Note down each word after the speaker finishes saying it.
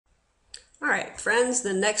All right, friends,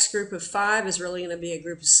 the next group of 5 is really going to be a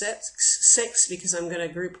group of six because I'm going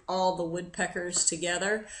to group all the woodpeckers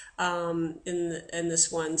together in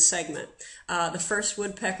this one segment. The first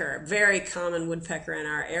woodpecker, a very common woodpecker in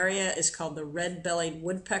our area, is called the red-bellied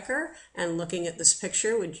woodpecker. And looking at this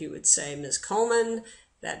picture, you would say, Ms. Coleman,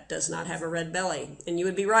 that does not have a red belly. And you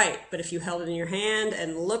would be right, but if you held it in your hand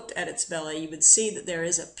and looked at its belly, you would see that there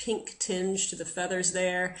is a pink tinge to the feathers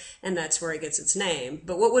there, and that's where it gets its name.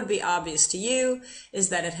 But what would be obvious to you is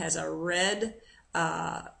that it has a red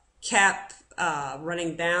cap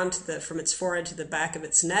running down from its forehead to the back of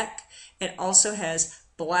its neck. It also has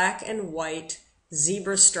black and white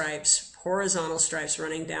zebra stripes, horizontal stripes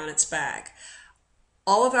running down its back.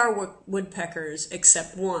 All of our woodpeckers,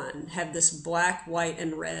 except one, have this black, white,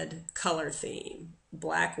 and red color theme.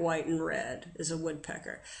 Black, white, and red is a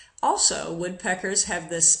woodpecker. Also, woodpeckers have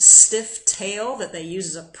this stiff tail that they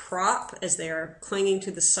use as a prop as they are clinging to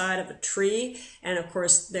the side of a tree. And of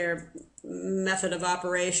course, their method of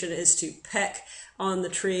operation is to peck on the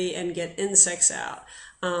tree and get insects out.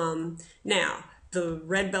 Now, the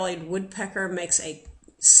red-bellied woodpecker makes a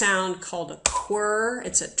sound called a quirr.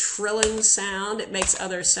 It's a trilling sound. It makes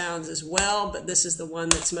other sounds as well, but this is the one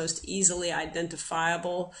that's most easily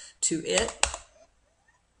identifiable to it.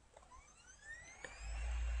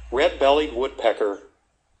 Red-bellied woodpecker.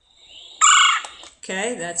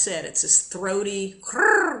 Okay, that's it. It's this throaty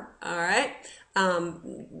quirr. All right.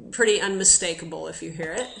 Pretty unmistakable if you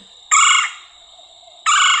hear it.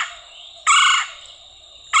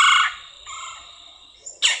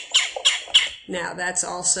 Now, that's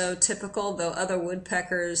also typical, though other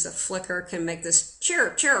woodpeckers, the flicker, can make this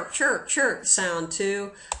chirp, chirp, chirp, chirp sound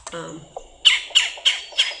too.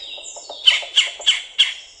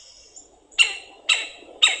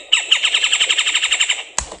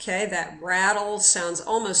 Okay, that rattle sounds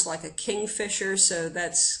almost like a kingfisher, so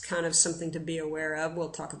that's kind of something to be aware of.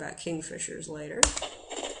 We'll talk about kingfishers later.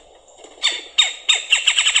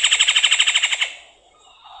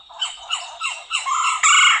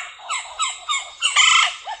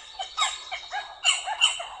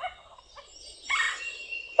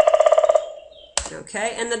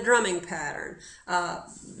 Okay, and the drumming pattern.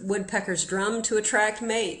 Woodpeckers drum to attract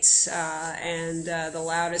mates, and the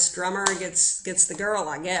loudest drummer gets the girl,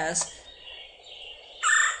 I guess.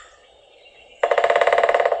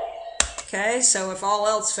 Okay, so if all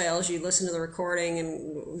else fails, you listen to the recording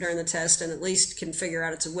and during the test and at least can figure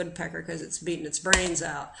out it's a woodpecker because it's beating its brains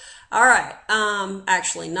out. All right,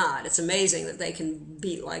 actually not. It's amazing that they can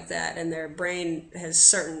beat like that, and their brain has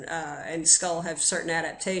certain, and skull have certain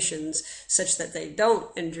adaptations such that they don't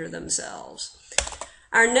injure themselves.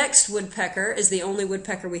 Our next woodpecker is the only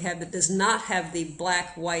woodpecker we have that does not have the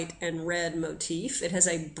black, white, and red motif. It has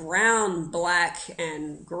a brown, black,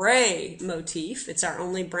 and gray motif. It's our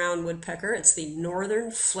only brown woodpecker. It's the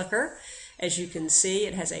northern flicker. As you can see,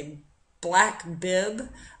 it has a black bib,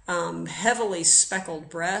 heavily speckled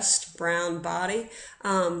breast, brown body.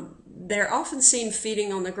 They're often seen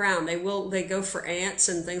feeding on the ground. They go for ants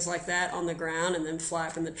and things like that on the ground and then fly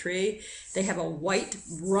up in the tree. They have a white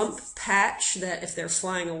rump patch that if they're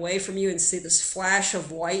flying away from you and see this flash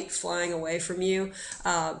of white flying away from you,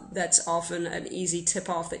 that's often an easy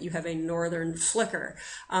tip-off that you have a northern flicker.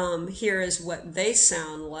 Here is what they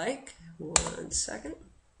sound like. 1 second.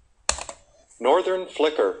 Northern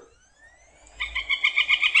flicker.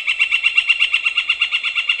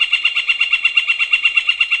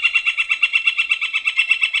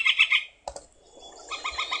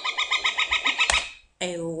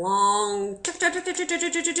 A long,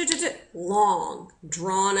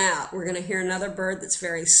 drawn out. We're going to hear another bird that's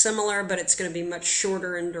very similar, but it's going to be much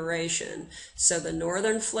shorter in duration. So the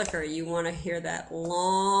northern flicker, you want to hear that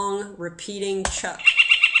long, repeating chuck.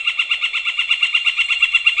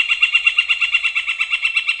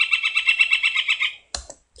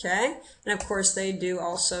 Okay, and of course they do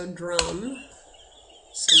also drum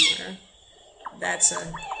somewhere. That's all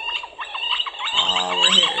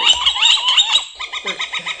we're hearing.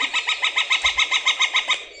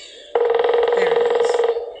 There it is.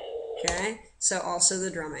 Okay, so also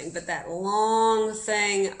the drumming, but that long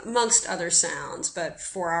thing, amongst other sounds, but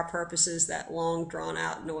for our purposes, that long drawn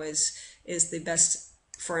out noise is the best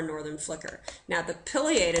for a northern flicker. Now the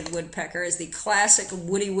pileated woodpecker is the classic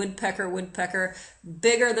woody woodpecker,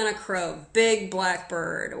 bigger than a crow, big black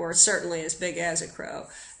bird, or certainly as big as a crow.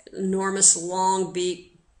 Enormous long beak,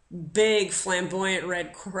 big flamboyant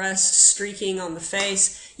red crest streaking on the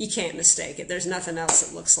face. You can't mistake it. There's nothing else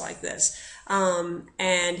that looks like this.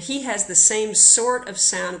 And he has the same sort of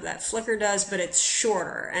sound that flicker does, but it's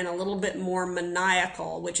shorter and a little bit more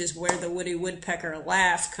maniacal, which is where the woody woodpecker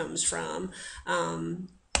laugh comes from.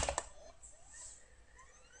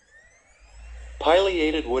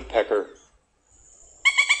 Pileated woodpecker.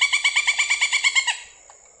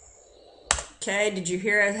 Okay, did you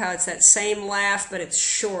hear how it's that same laugh, but it's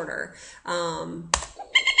shorter?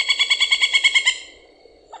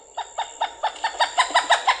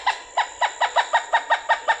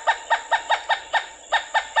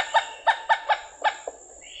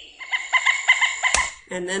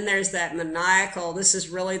 And then there's that maniacal, this is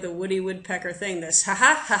really the Woody Woodpecker thing, this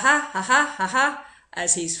ha-ha, ha-ha, ha-ha, ha-ha,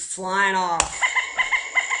 as he's flying off.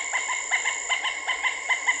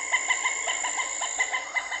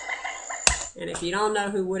 And if you don't know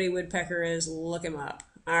who Woody Woodpecker is, look him up.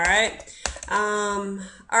 All right. All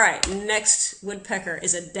right. Next woodpecker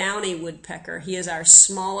is a downy woodpecker. He is our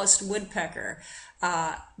smallest woodpecker.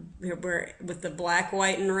 With the black,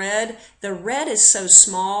 white, and red. The red is so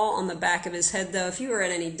small on the back of his head, though. If you were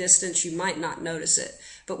at any distance, you might not notice it.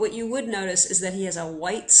 But what you would notice is that he has a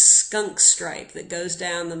white skunk stripe that goes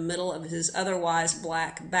down the middle of his otherwise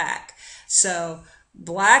black back. So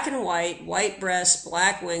black and white, white breast,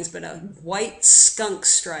 black wings, but a white skunk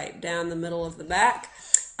stripe down the middle of the back.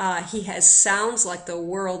 He has sounds like the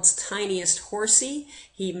world's tiniest horsey.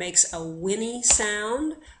 He makes a whinny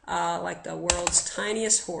sound like the world's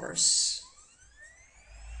tiniest horse.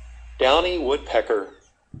 Downy woodpecker.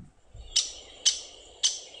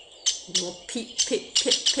 Little peep, peep,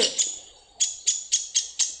 peep, peep.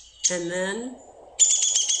 And then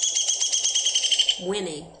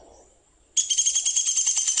whinny.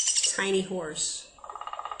 Tiny horse.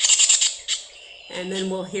 And then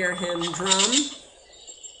we'll hear him drum.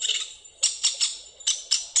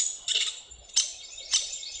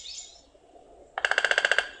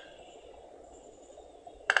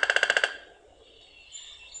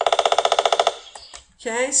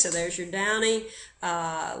 Okay, so there's your downy.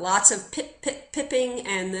 Lots of pip, pip, pipping,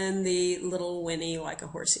 and then the little whinny like a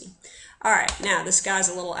horsey. All right, now this guy's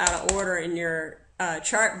a little out of order in your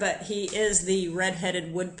chart, but he is the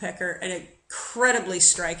red-headed woodpecker, an incredibly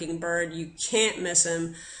striking bird. You can't miss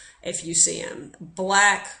him if you see him.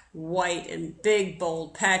 Black, white, and big,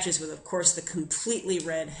 bold patches with, of course, the completely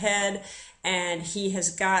red head. And he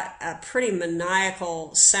has got a pretty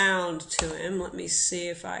maniacal sound to him. Let me see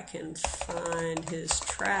if I can find his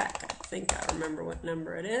track. I think I remember what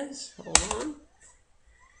number it is. Hold on.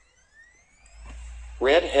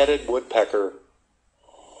 Red-headed woodpecker.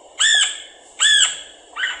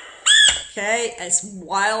 Okay, it's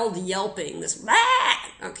wild yelping. This, bah!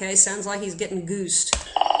 Okay, sounds like he's getting goosed.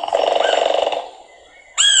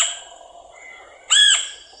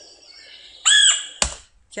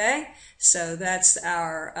 Okay, so that's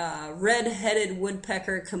our red-headed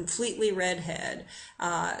woodpecker, completely red head.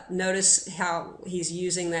 Notice how he's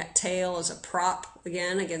using that tail as a prop,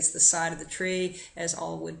 again, against the side of the tree, as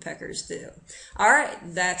all woodpeckers do. All right,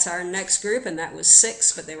 that's our next group, and that was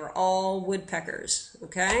 6, but they were all woodpeckers,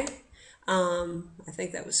 okay? I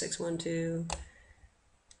think that was 6, 1, 2,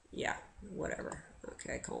 yeah, whatever.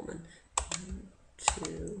 Okay, Coleman. 1,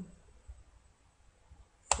 2,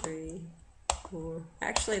 3, 4.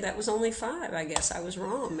 Actually, that was only 5, I guess. I was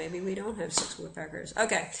wrong. Maybe we don't have 6 woodpeckers.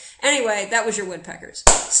 Okay, anyway, that was your woodpeckers.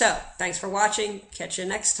 So, thanks for watching. Catch you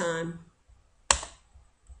next time.